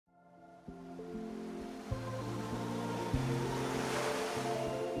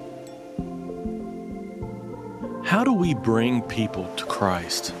How do we bring people to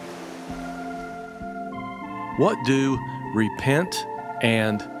Christ? What do repent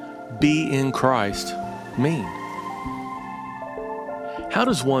and be in Christ mean? How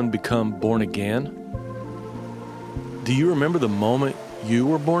does one become born again? Do you remember the moment you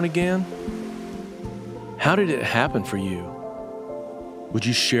were born again? How did it happen for you? Would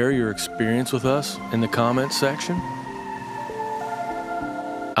you share your experience with us in the comments section?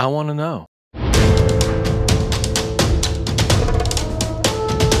 I want to know.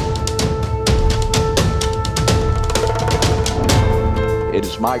 It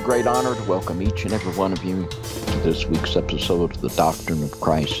is my great honor to welcome each and every one of you to this week's episode of the Doctrine of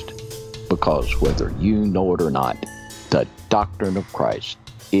Christ, because whether you know it or not, the Doctrine of Christ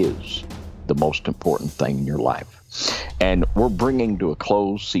is the most important thing in your life. And we're bringing to a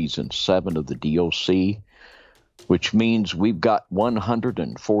close season 7 of the DOC, which means we've got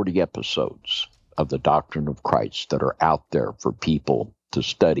 140 episodes of the Doctrine of Christ that are out there for people to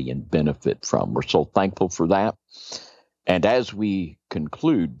study and benefit from. We're so thankful for that. And as we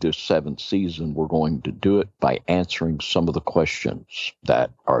conclude this 7th season, we're going to do it by answering some of the questions that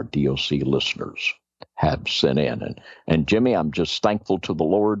our DOC listeners have sent in. And Jimmy, I'm just thankful to the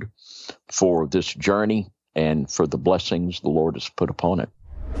Lord for this journey and for the blessings the Lord has put upon it.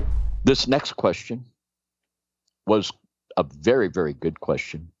 This next question was a very, very good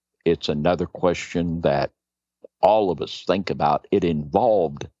question. It's another question that all of us think about. It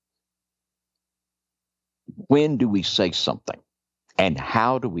involved, when do we say something? And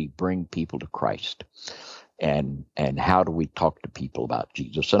how do we bring people to Christ? And how do we talk to people about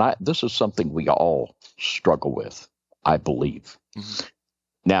Jesus? And this is something we all struggle with, I believe. Mm-hmm.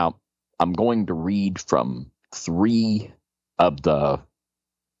 Now, I'm going to read from 3 of the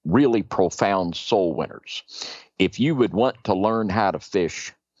really profound soul winners. If you would want to learn how to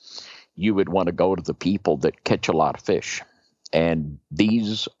fish, you would want to go to the people that catch a lot of fish. And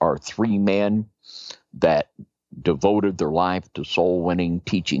these are 3 men that devoted their life to soul winning,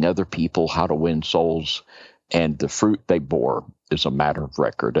 teaching other people how to win souls, and the fruit they bore is a matter of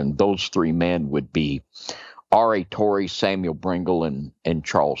record. And those 3 men would be R.A. Torrey, Samuel Bringle, and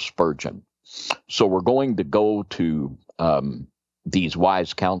Charles Spurgeon. So we're going to go to these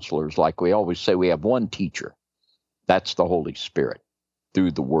wise counselors. Like we always say, we have one teacher. That's the Holy Spirit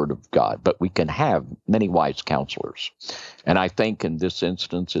through the Word of God. But we can have many wise counselors. And I think in this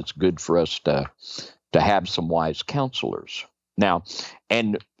instance, it's good for us to have some wise counselors. Now,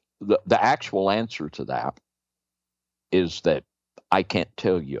 and the actual answer to that is that I can't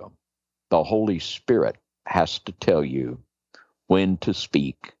tell you. The Holy Spirit has to tell you when to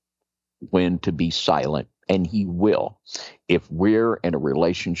speak, when to be silent, and He will. If we're in a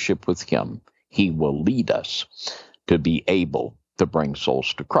relationship with Him, He will lead us to be able to bring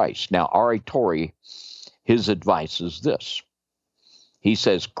souls to Christ. Now, R.A. Torrey, his advice is this. He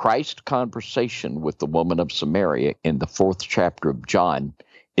says, Christ's conversation with the woman of Samaria in the 4th chapter of John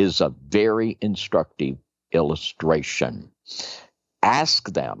is a very instructive illustration.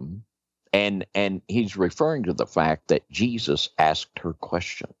 Ask them, and he's referring to the fact that Jesus asked her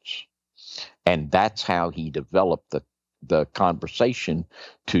questions. And that's how he developed the conversation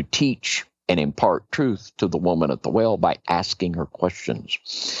to teach and impart truth to the woman at the well, by asking her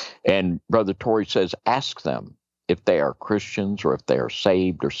questions. And Brother Torrey says, ask them if they are Christians or if they are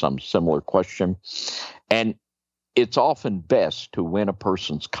saved or some similar question. And it's often best to win a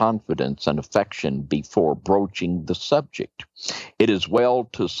person's confidence and affection before broaching the subject. It is well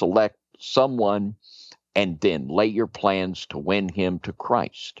to select someone and then lay your plans to win him to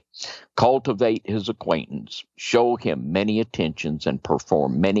Christ. Cultivate his acquaintance, show him many attentions, and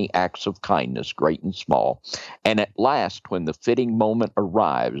perform many acts of kindness, great and small. And at last, when the fitting moment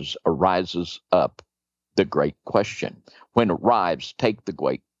arises up the great question. When arrives, take the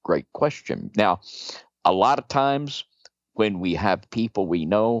great question. Now, a lot of times when we have people we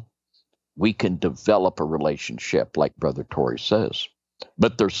know, we can develop a relationship, like Brother Torrey says.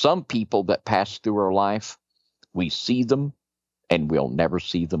 But there's some people that pass through our life, we see them, and we'll never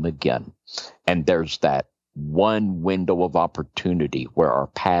see them again. And there's that one window of opportunity where our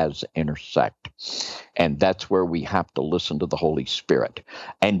paths intersect. And that's where we have to listen to the Holy Spirit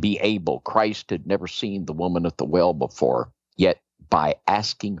and be able. Christ had never seen the woman at the well before, yet by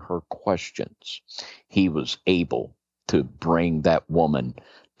asking her questions, he was able to bring that woman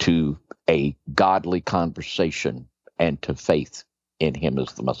to a godly conversation and to faith in him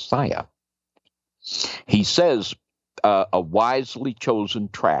as the Messiah. He says, a wisely chosen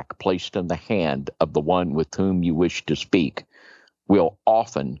track placed in the hand of the one with whom you wish to speak will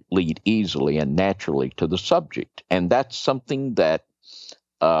often lead easily and naturally to the subject. And that's something that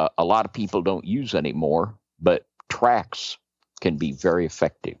a lot of people don't use anymore, but tracts can be very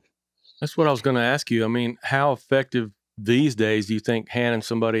effective. That's what I was going to ask you. I mean, how effective these days do you think handing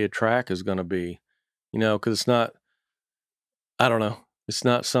somebody a tract is going to be? You know, because it's not, I don't know, it's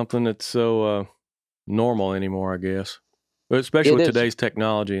not something that's so normal anymore, I guess. But especially with today's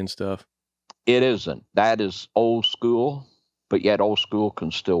technology and stuff. It isn't. That is old school, but yet old school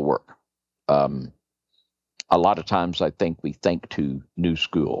can still work. A lot of times I think we think too new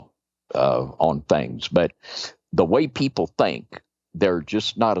school on things, but the way people think, they're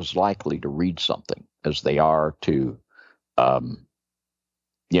just not as likely to read something as they are to,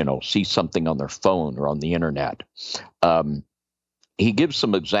 see something on their phone or on the internet. He gives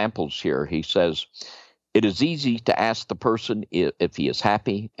some examples here. He says, it is easy to ask the person if he is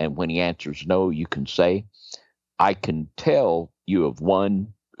happy, and when he answers no, you can say, I can tell you of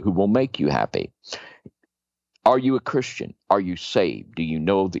one who will make you happy. Are you a Christian? Are you saved? Do you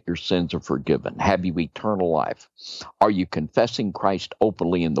know that your sins are forgiven? Have you eternal life? Are you confessing Christ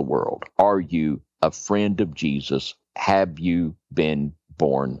openly in the world? Are you a friend of Jesus? Have you been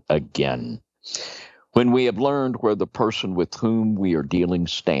born again? When we have learned where the person with whom we are dealing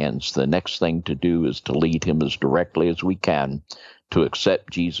stands, the next thing to do is to lead him as directly as we can to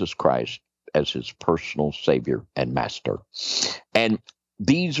accept Jesus Christ as his personal Savior and Master. And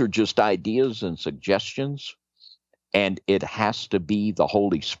these are just ideas and suggestions, and it has to be the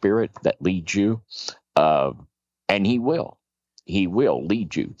Holy Spirit that leads you, and he will. He will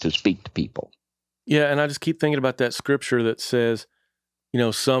lead you to speak to people. Yeah, and I just keep thinking about that scripture that says,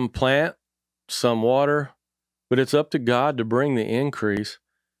 some plant, some water, but it's up to God to bring the increase.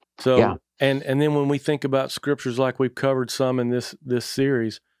 So, yeah. and then when we think about scriptures like we've covered some in this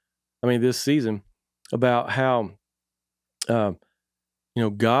series, this season, about how,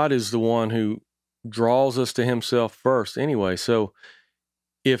 God is the one who draws us to himself first anyway. So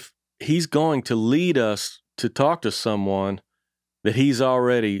if he's going to lead us to talk to someone that he's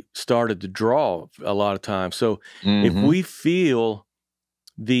already started to draw a lot of times. So if we feel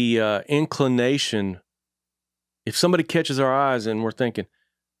the inclination, if somebody catches our eyes and we're thinking,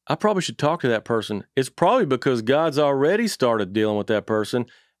 I probably should talk to that person, it's probably because God's already started dealing with that person,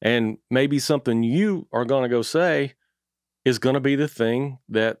 and maybe something you are going to go say is going to be the thing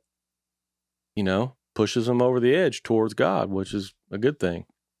that, pushes them over the edge towards God, which is a good thing.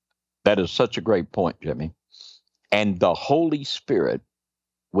 That is such a great point, Jimmy. And the Holy Spirit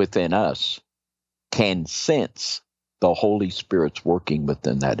within us can sense the Holy Spirit's working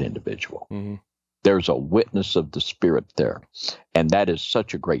within that individual. Mm-hmm. There's a witness of the Spirit there. And that is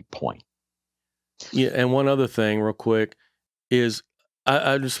such a great point. Yeah, and one other thing real quick is,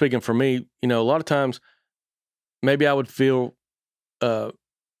 I'm just speaking for me, a lot of times maybe I would feel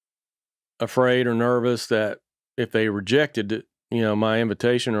afraid or nervous that if they rejected, my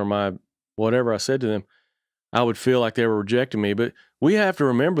invitation or my whatever I said to them, I would feel like they were rejecting me. But we have to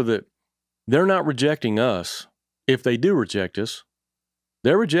remember that they're not rejecting us. If they do reject us,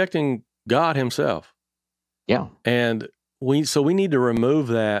 they're rejecting God himself. Yeah. And we need to remove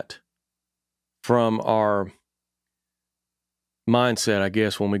that from our mindset, I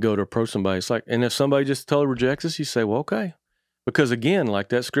guess, when we go to approach somebody. It's like, and if somebody just totally rejects us, you say, well, okay. Because again, like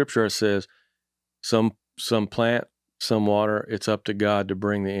that scripture says, some plant, some water, it's up to God to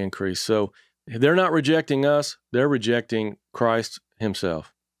bring the increase. So they're not rejecting us, they're rejecting Christ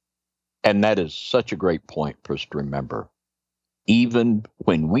himself. And that is such a great point for us to remember. Even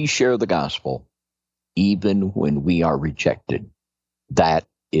when we share the gospel, even when we are rejected, that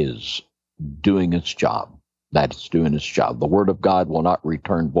is doing its job. That is doing its job. The word of God will not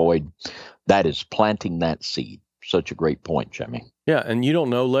return void. That is planting that seed. Such a great point, Jimmy. Yeah, and you don't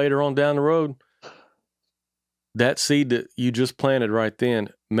know later on down the road, that seed that you just planted right then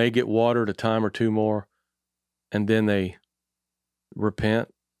may get watered a time or two more, and then they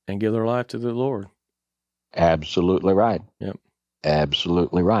repent and give their life to the Lord. Absolutely right. Yep.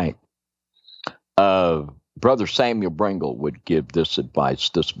 Absolutely right. Brother Samuel Bringle would give this advice.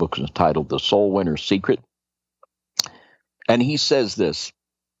 This book is entitled The Soul Winner's Secret. And he says this: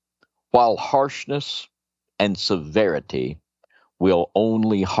 while harshness and severity will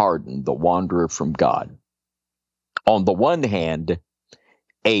only harden the wanderer from God, on the one hand,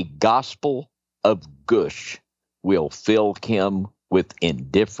 a gospel of gush will fill him with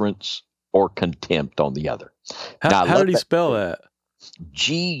indifference or contempt on the other. How did he spell that?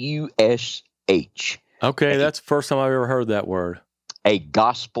 Gush. Okay, that's the first time I've ever heard that word. A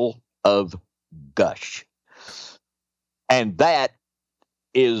gospel of gush. And that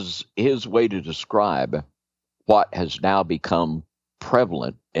is his way to describe what has now become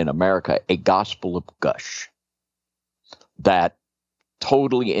prevalent in America, a gospel of gush. That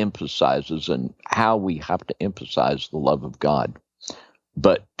totally emphasizes and how we have to emphasize the love of God,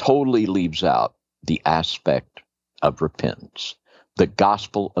 but totally leaves out the aspect of repentance, the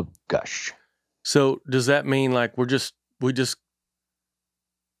gospel of gush. So does that mean like we just,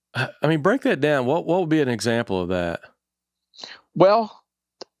 I mean, break that down. What would be an example of that? Well,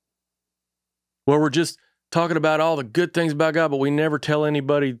 where we're just talking about all the good things about God, but we never tell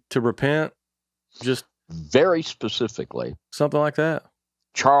anybody to repent? Just very specifically, something like that.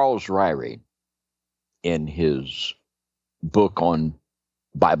 Charles Ryrie, in his book on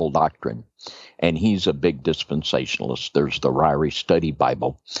Bible doctrine, and he's a big dispensationalist. There's the Ryrie Study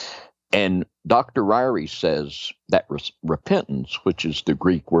Bible. And Dr. Ryrie says that repentance, which is the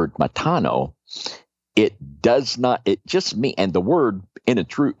Greek word metano, it just mean, and the word in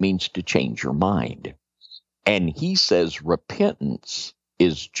its root means to change your mind. And he says repentance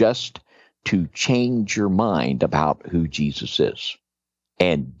is just to change your mind about who Jesus is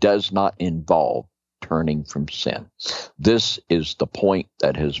and does not involve turning from sin. This is the point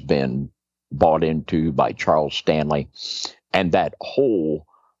that has been bought into by Charles Stanley, and that whole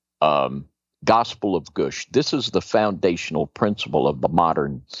gospel of gush. This is the foundational principle of the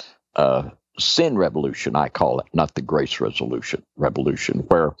modern sin revolution, I call it, not the grace revolution,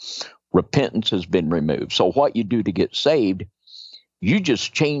 where repentance has been removed. So what you do to get saved, you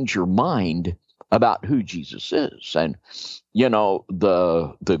just change your mind about who Jesus is. And, you know,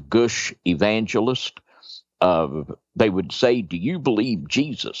 the gush evangelist, they would say, do you believe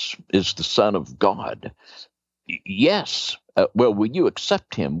Jesus is the Son of God? Yes. Well, will you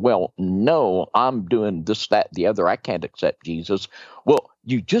accept him? Well, no, I'm doing this, that, the other. I can't accept Jesus. Well,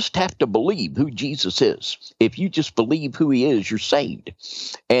 you just have to believe who Jesus is. If you just believe who he is, you're saved.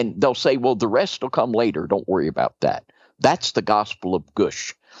 And they'll say, well, the rest will come later. Don't worry about that. That's the gospel of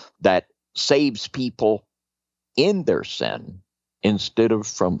gush that saves people in their sin instead of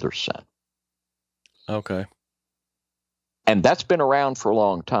from their sin. Okay. And that's been around for a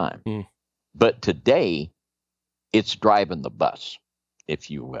long time. But today, it's driving the bus,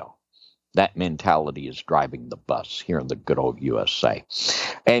 if you will. That mentality is driving the bus here in the good old USA.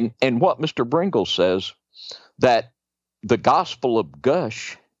 And what Mr. Bringle says, that the gospel of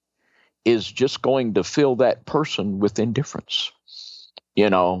gush is just going to fill that person with indifference. You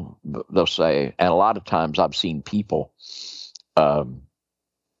know, they'll say, and a lot of times I've seen people, we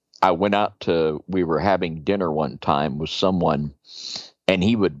were having dinner one time with someone, and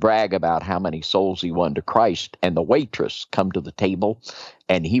he would brag about how many souls he won to Christ, and the waitress come to the table,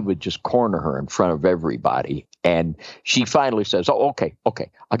 and he would just corner her in front of everybody. And she finally says, oh, okay,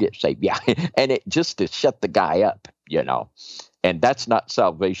 I'll get saved. Yeah. And it just to shut the guy up, you know, and that's not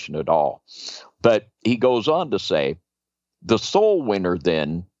salvation at all. But he goes on to say, the soul winner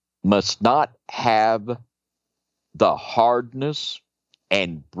then must not have the hardness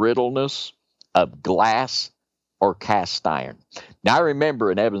and brittleness of glass or cast iron. Now, I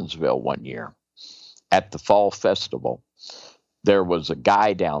remember in Evansville one year at the fall festival, there was a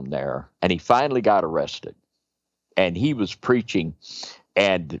guy down there, and he finally got arrested. And he was preaching,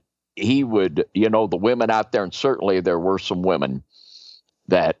 and he would, you know, the women out there, and certainly there were some women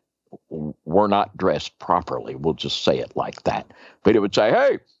that were not dressed properly. We'll just say it like that. But it would say,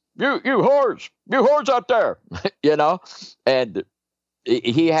 hey, you whores out there, you know, and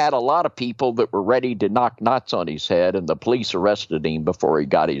he had a lot of people that were ready to knock knots on his head, and the police arrested him before he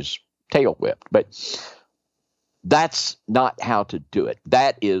got his tail whipped. But that's not how to do it.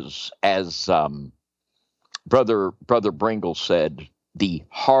 That is, as Brother Bringle said, the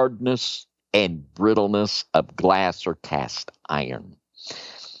hardness and brittleness of glass or cast iron.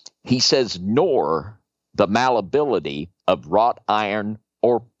 He says, nor the malleability of wrought iron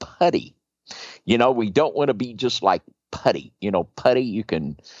or putty. You know, we don't want to be just like putty. You know, putty you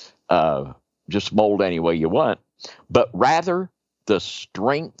can just mold any way you want, but rather the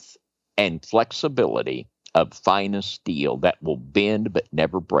strength and flexibility of finest steel that will bend but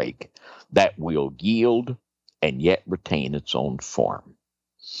never break, that will yield and yet retain its own form.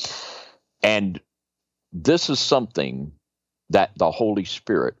 And this is something that the Holy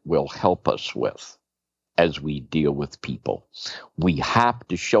Spirit will help us with as we deal with people. We have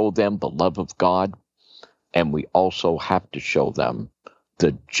to show them the love of God, and we also have to show them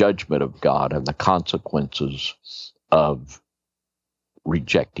the judgment of God and the consequences of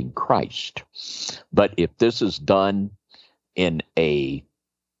rejecting Christ. But if this is done in a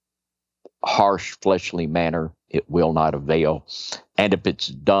harsh, fleshly manner, it will not avail. And if it's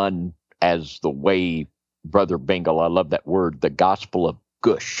done as the way, Brother Bingle, I love that word, the gospel of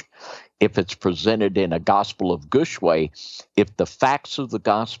gush. If it's presented in a gospel of gush way, if the facts of the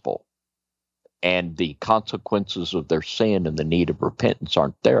gospel and the consequences of their sin and the need of repentance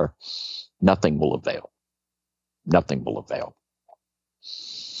aren't there, nothing will avail. Nothing will avail.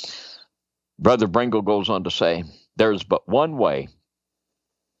 Brother Bringle goes on to say, there is but one way.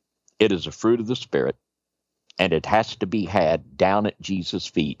 It is a fruit of the Spirit, and it has to be had down at Jesus'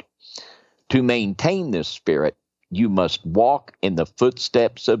 feet. To maintain this Spirit, you must walk in the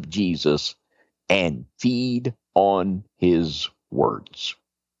footsteps of Jesus and feed on his words.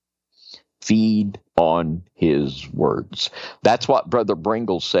 Feed on his words. That's what Brother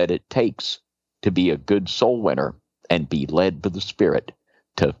Bringle said it takes to be a good soul winner and be led by the Spirit,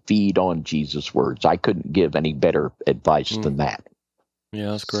 to feed on Jesus' words. I couldn't give any better advice than that.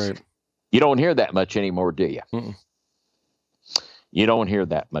 Yeah, that's great. You don't hear that much anymore, do you? Mm-mm. You don't hear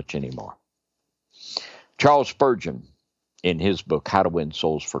that much anymore. Charles Spurgeon, in his book, How to Win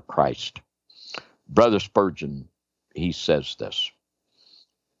Souls for Christ, Brother Spurgeon, he says this: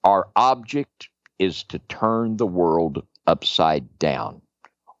 our object is to turn the world upside down,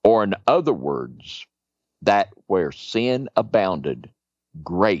 or in other words, that where sin abounded,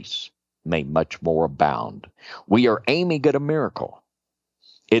 grace may much more abound. We are aiming at a miracle.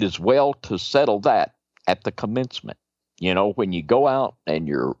 It is well to settle that at the commencement. You know, when you go out and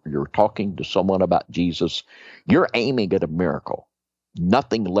you're talking to someone about Jesus, you're aiming at a miracle.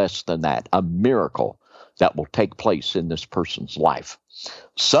 Nothing less than that, a miracle that will take place in this person's life.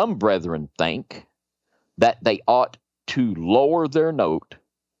 Some brethren think that they ought to lower their note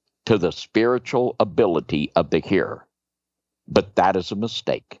to the spiritual ability of the hearer, but that is a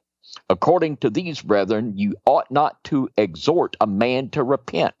mistake. According to these brethren, you ought not to exhort a man to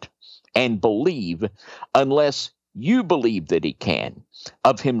repent and believe unless you believe that he can.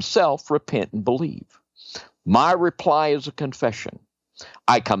 Of himself repent and believe. My reply is a confession.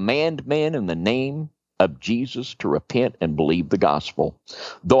 I command men in the name of Jesus to repent and believe the gospel,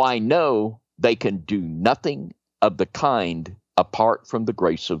 though I know they can do nothing of the kind apart from the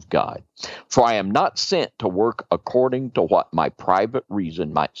grace of God. For I am not sent to work according to what my private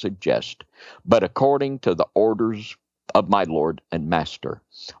reason might suggest, but according to the orders of my Lord and Master.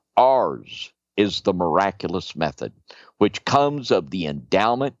 Ours is the miraculous method, which comes of the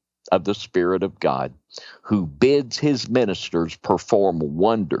endowment of the Spirit of God, who bids his ministers perform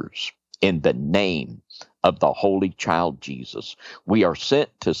wonders in the name of the Holy Child Jesus. We are sent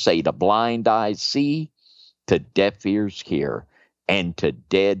to say to blind eyes, see, to deaf ears hear, and to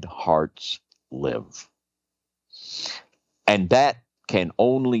dead hearts live. And that can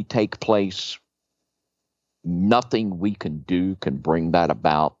only take place. Nothing we can do can bring that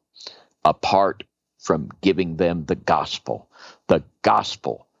about apart from giving them the gospel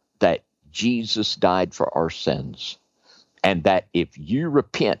that Jesus died for our sins, and that if you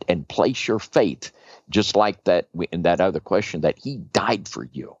repent and place your faith, just like that in that other question, that he died for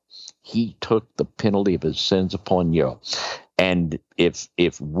you. He took the penalty of his sins upon you. And if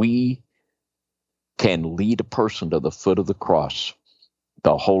we can lead a person to the foot of the cross,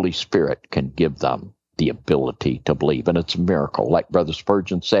 the Holy Spirit can give them the ability to believe. And it's a miracle. Like Brother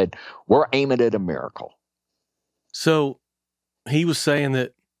Spurgeon said, we're aiming at a miracle. So he was saying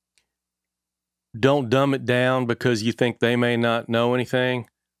that don't dumb it down because you think they may not know anything.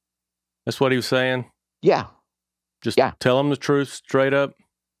 That's what he was saying? Yeah. Just tell them the truth straight up.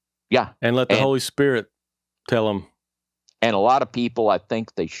 Yeah. And let the Holy Spirit tell them. And a lot of people, I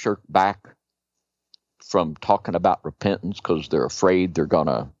think they shirk back from talking about repentance because they're afraid they're going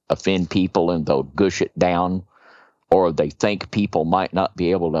to offend people and they'll gush it down, or they think people might not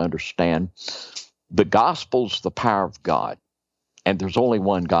be able to understand. The gospel's the power of God, and there's only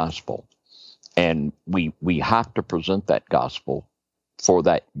one gospel. And we have to present that gospel for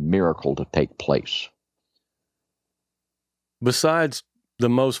that miracle to take place. Besides the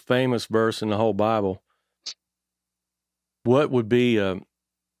most famous verse in the whole Bible, what would be,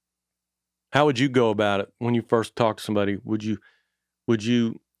 how would you go about it when you first talk to somebody?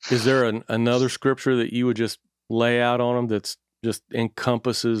 Is there another scripture that you would just lay out on them that's just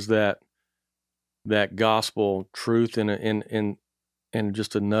encompasses that gospel truth in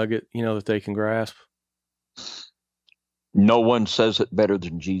just a nugget, that they can grasp? No one says it better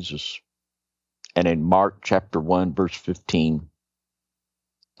than Jesus. And in Mark chapter 1, verse 15,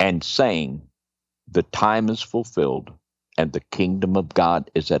 and saying, the time is fulfilled and the kingdom of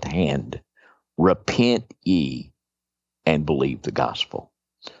God is at hand. Repent ye and believe the gospel.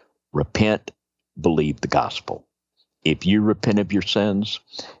 Repent, believe the gospel. If you repent of your sins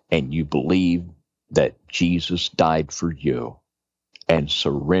and you believe that Jesus died for you and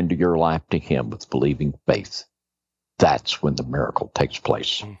surrender your life to him with believing faith, that's when the miracle takes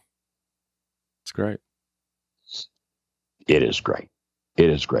place. It's great. It is great. It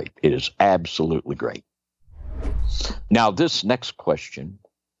is great. It is absolutely great. Now, this next question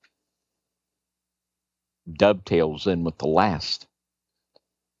dovetails in with the last.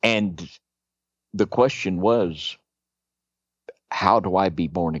 And the question was, how do I be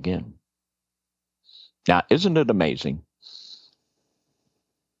born again? Now, isn't it amazing?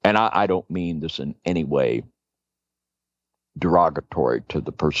 And I don't mean this in any way derogatory to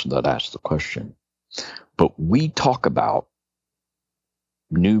the person that asked the question, but we talk about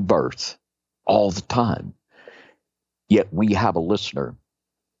new birth all the time, yet we have a listener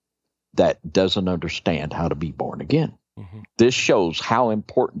that doesn't understand how to be born again. Mm-hmm. This shows how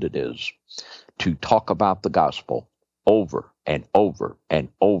important it is to talk about the gospel over and over and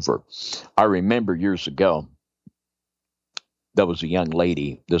over. I remember years ago, there was a young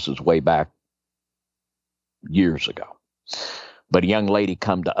lady, this is way back years ago, but a young lady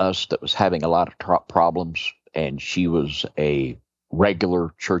come to us that was having a lot of problems, and she was a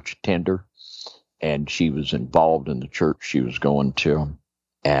regular church attender, and she was involved in the church she was going to.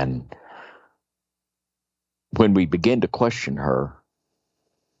 And when we began to question her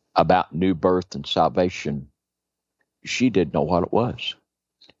about new birth and salvation, she didn't know what it was.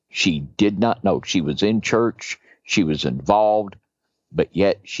 She did not know. She was in church, she was involved, but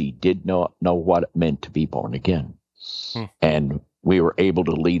yet she did not know what it meant to be born again. And we were able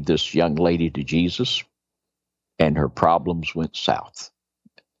to lead this young lady to Jesus, and her problems went south.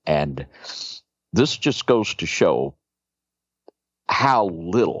 And this just goes to show how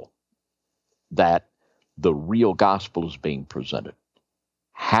little that the real gospel is being presented.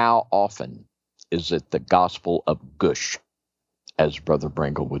 How often is it the gospel of gush, as Brother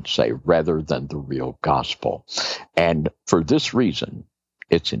Bringle would say, rather than the real gospel? And for this reason,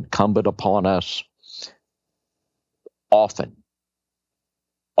 it's incumbent upon us often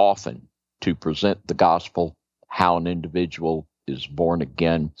to present the gospel, how an individual is born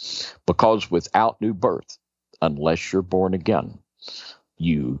again, because without new birth, unless you're born again,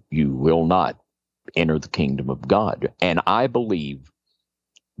 you will not enter the kingdom of God. And I believe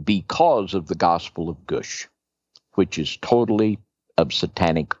because of the gospel of gush, which is totally of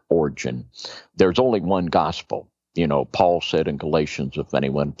satanic origin, there's only one gospel. You know, Paul said in Galatians, if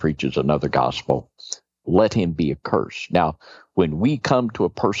anyone preaches another gospel, let him be accursed. Now, when we come to a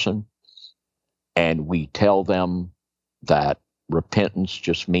person and we tell them that repentance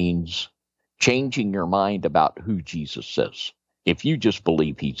just means changing your mind about who Jesus is. If you just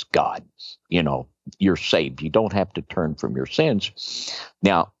believe he's God, you know, you're saved. You don't have to turn from your sins.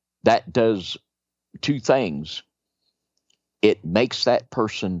 Now, that does two things. It makes that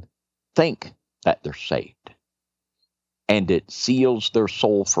person think that they're saved, and it seals their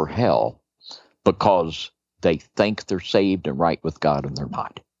soul for hell because they think they're saved and right with God and they're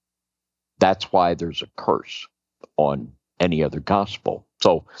not. That's why there's a curse on any other gospel.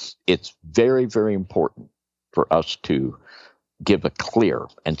 So it's very, very important for us to give a clear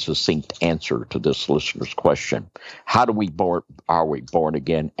and succinct answer to this listener's question. How are we born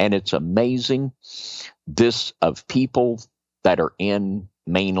again? And it's amazing, this of people that are in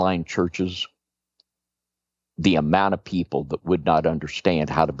mainline churches, the amount of people that would not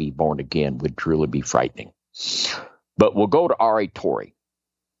understand how to be born again would truly be frightening. But we'll go to R.A. Torrey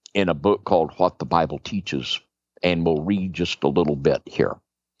in a book called What the Bible Teaches, and we'll read just a little bit here.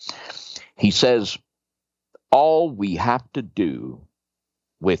 He says, all we have to do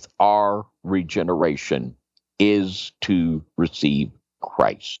with our regeneration is to receive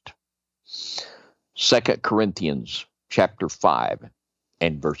Christ. 2 Corinthians chapter 5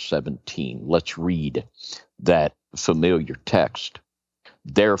 and verse 17. Let's read that familiar text.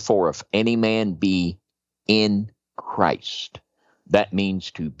 Therefore, if any man be in Christ, that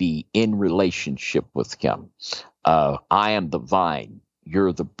means to be in relationship with him. I am the vine,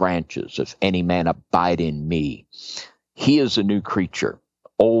 you're the branches. If any man abide in me, he is a new creature.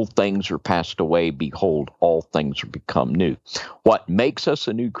 Old things are passed away. Behold, all things are become new. What makes us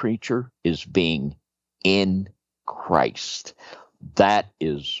a new creature is being in Christ. That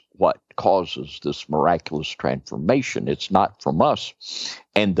is what causes this miraculous transformation. It's not from us.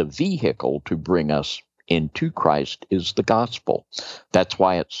 And the vehicle to bring us into Christ is the gospel. That's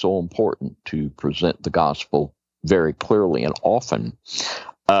why it's so important to present the gospel very clearly and often.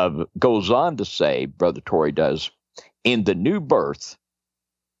 Goes on to say, Brother Torrey does, in the new birth,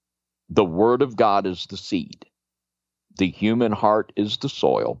 the word of God is the seed. The human heart is the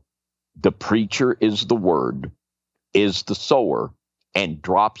soil. The preacher is the word, is the sower, and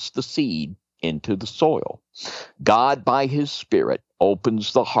drops the seed into the soil. God, by his Spirit,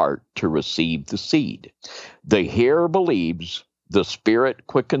 opens the heart to receive the seed. The hearer believes, the Spirit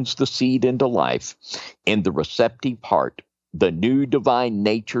quickens the seed into life in the receptive heart, The new divine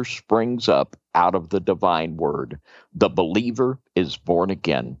nature springs up out of the divine word. The believer is born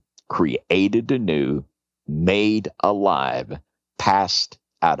again, created anew, made alive, passed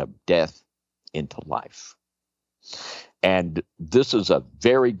out of death into life. And this is a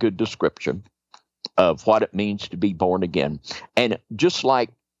very good description of what it means to be born again. And just like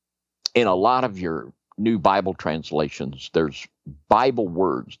in a lot of your new Bible translations, there's Bible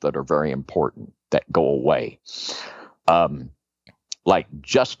words that are very important that go away. Like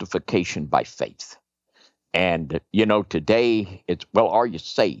justification by faith. And, you know, today it's, well, are you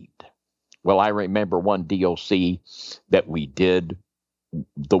saved? Well, I remember one DOC that we did.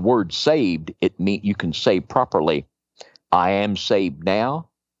 The word saved, it means you can say properly, I am saved now,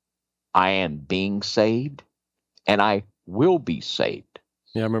 I am being saved, and I will be saved.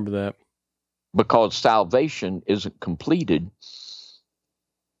 Yeah, I remember that. Because salvation isn't completed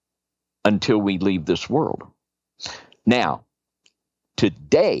until we leave this world. Now,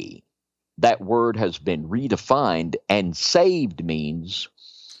 today, that word has been redefined, and saved means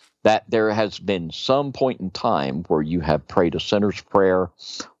that there has been some point in time where you have prayed a sinner's prayer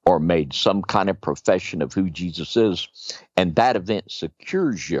or made some kind of profession of who Jesus is, and that event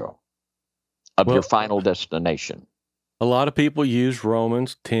secures you of your final destination. A lot of people use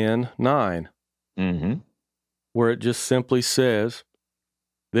Romans 10:9, where it just simply says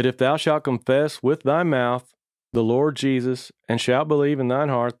that if thou shalt confess with thy mouth the Lord Jesus, and shalt believe in thine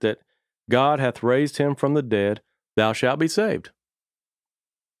heart that God hath raised him from the dead, thou shalt be saved.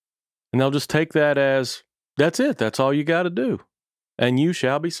 And they'll just take that as, that's it, that's all you got to do, and you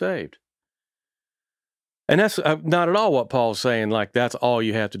shall be saved. And that's not at all what Paul's saying, like that's all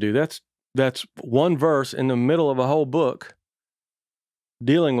you have to do. That's one verse in the middle of a whole book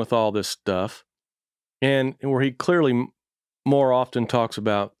dealing with all this stuff, and where he clearly more often talks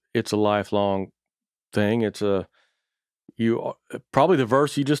about it's a lifelong thing. It's probably the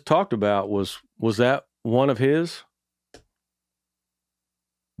verse you just talked about was that one of his?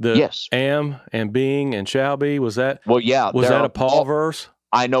 Yes. Am and being and shall be, was that? Well, yeah. Was that a Paul verse?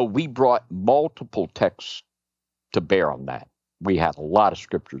 I know we brought multiple texts to bear on that. We had a lot of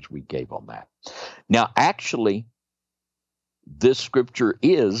scriptures we gave on that. Now, actually, this scripture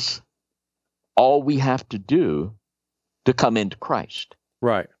is all we have to do to come into Christ.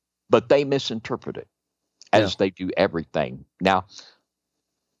 Right. But they misinterpret it as they do everything. Now,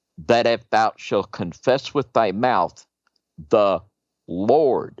 that if thou shalt confess with thy mouth the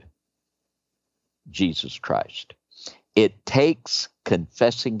Lord Jesus Christ, it takes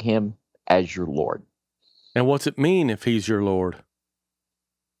confessing him as your Lord. And what's it mean if he's your Lord?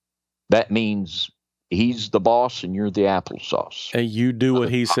 That means he's the boss and you're the applesauce. And you do what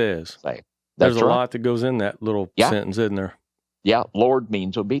he says. There's a lot that goes in that little sentence, isn't there? Yeah, Lord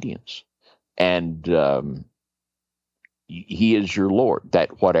means obedience. And he is your Lord.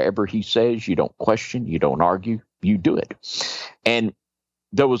 That whatever he says, you don't question, you don't argue, you do it. And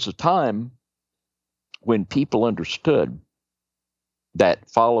there was a time when people understood that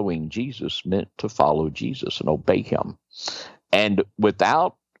following Jesus meant to follow Jesus and obey him. And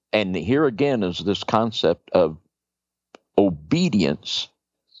and here again is this concept of obedience,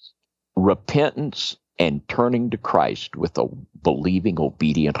 repentance, and turning to Christ with a believing,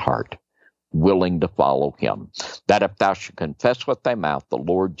 obedient heart, willing to follow him. That if thou shalt confess with thy mouth the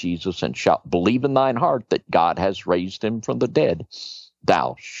Lord Jesus, and shalt believe in thine heart that God has raised him from the dead,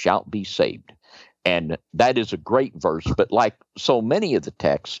 thou shalt be saved. And that is a great verse, but like so many of the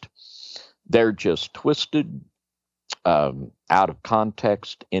text, they're just twisted out of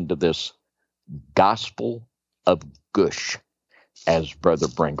context into this gospel of gush, as Brother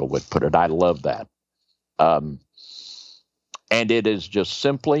Bringle would put it. I love that. And it is just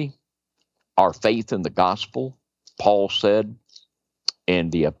simply our faith in the gospel. Paul said in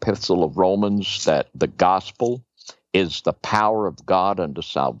the Epistle of Romans that the gospel is the power of God unto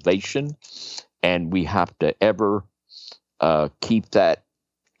salvation, and we have to ever keep that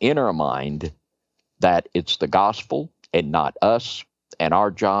in our mind that it's the gospel and not us, and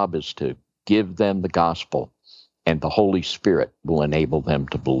our job is to give them the gospel, and the Holy Spirit will enable them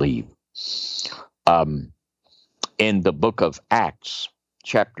to believe. In the book of Acts,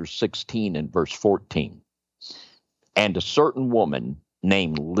 chapter 16 and verse 14, and a certain woman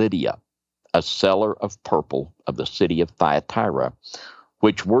named Lydia, a seller of purple of the city of Thyatira,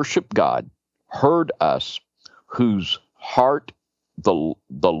 which worshiped God, heard us, whose heart the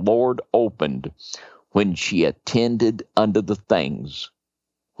Lord opened when she attended unto the things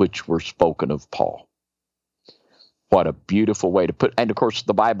which were spoken of Paul. What a beautiful way to put, and of course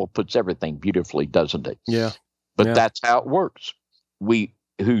the Bible puts everything beautifully, doesn't it? Yeah. But that's how it works.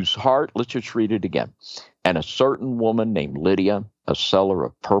 whose heart, let's just read it again. And a certain woman named Lydia, a seller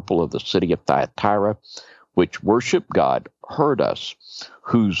of purple of the city of Thyatira, which worshiped God, heard us,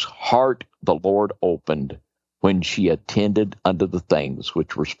 whose heart the Lord opened when she attended unto the things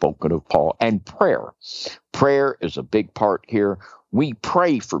which were spoken of Paul. And prayer. Prayer is a big part here. We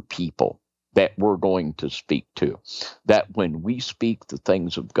pray for people that we're going to speak to, that when we speak the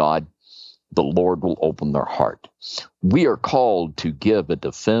things of God, the Lord will open their heart. We are called to give a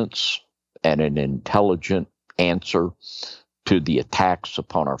defense and an intelligent answer to the attacks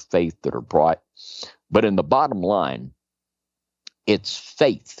upon our faith that are brought. But in the bottom line, it's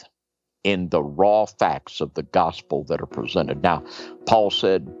faith in the raw facts of the gospel that are presented. Now, Paul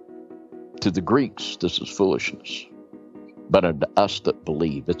said to the Greeks, this is foolishness, but unto us that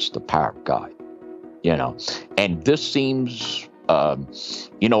believe, it's the power of God. And this seems, a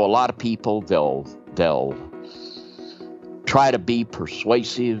lot of people, they'll try to be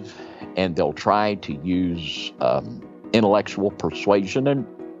persuasive, and they'll try to use intellectual persuasion, and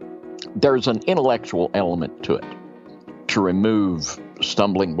there's an intellectual element to it to remove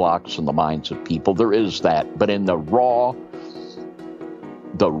stumbling blocks in the minds of people. There is that, but in the raw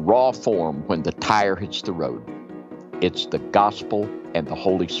form, when the tire hits the road, it's the gospel and the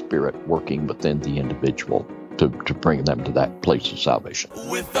Holy Spirit working within the individual to bring them to that place of salvation.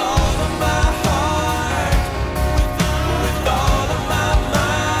 With all of my heart.